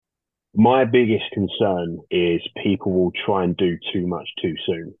My biggest concern is people will try and do too much too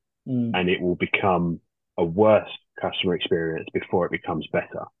soon, Mm. and it will become a worse customer experience before it becomes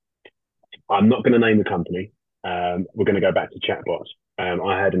better. I'm not going to name the company. We're going to go back to chatbots.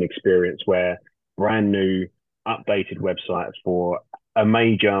 I had an experience where brand new updated website for a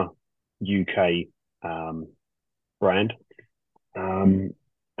major UK brand, um,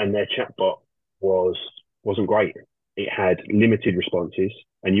 and their chatbot was wasn't great. It had limited responses,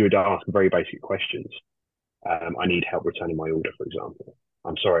 and you would ask very basic questions. I need help returning my order, for example.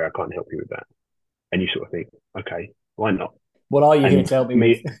 I'm sorry, I can't help you with that. And you sort of think, okay, why not? What are you here And to help me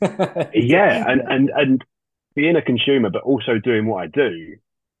with? me, yeah, and Yeah. and and being a consumer, but also doing what I do,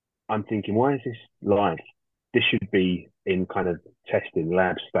 I'm thinking, why is this live? This should be in kind of testing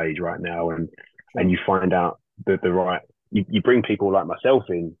lab stage right now, and Sure. you find out that the right you bring people like myself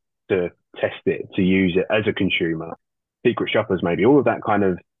in to test it, to use it as a consumer, secret shoppers maybe, all of that kind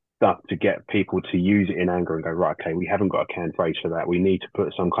of stuff to get people to use it in anger and go, right, okay, we haven't got a canned phrase for that. We need to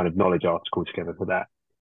put some kind of knowledge article together for that.